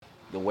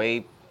the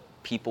way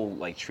people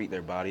like treat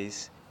their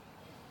bodies,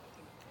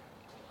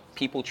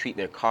 people treat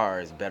their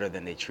cars better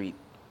than they treat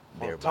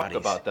their bodies.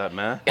 Talk about that,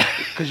 man.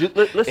 Because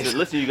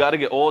listen, you got to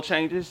get oil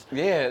changes.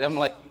 Yeah, I'm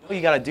like,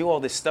 you got to do all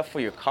this stuff for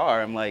your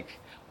car. I'm like,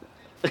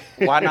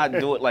 why not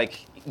do it like,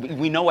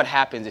 we know what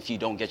happens if you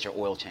don't get your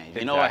oil changed.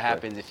 You know what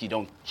happens if you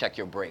don't check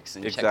your brakes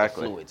and check your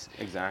fluids.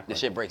 Exactly. The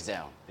shit breaks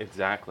down.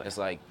 Exactly. It's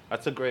like,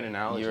 that's a great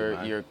analogy,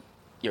 man.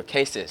 Your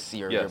cases,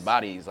 your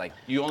body's like,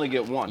 you only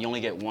get one. You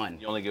only get one.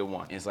 You only get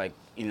one. It's like,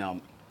 you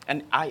know,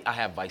 and I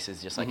have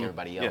vices just like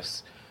everybody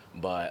else,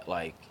 but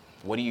like,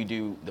 what do you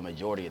do the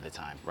majority of the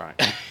time? Right,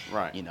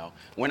 right. You know,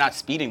 we're not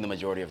speeding the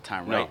majority of the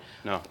time, right?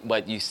 No.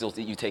 But you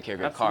take care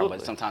of your car,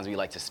 but sometimes we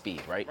like to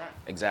speed, right? Right.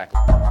 Exactly.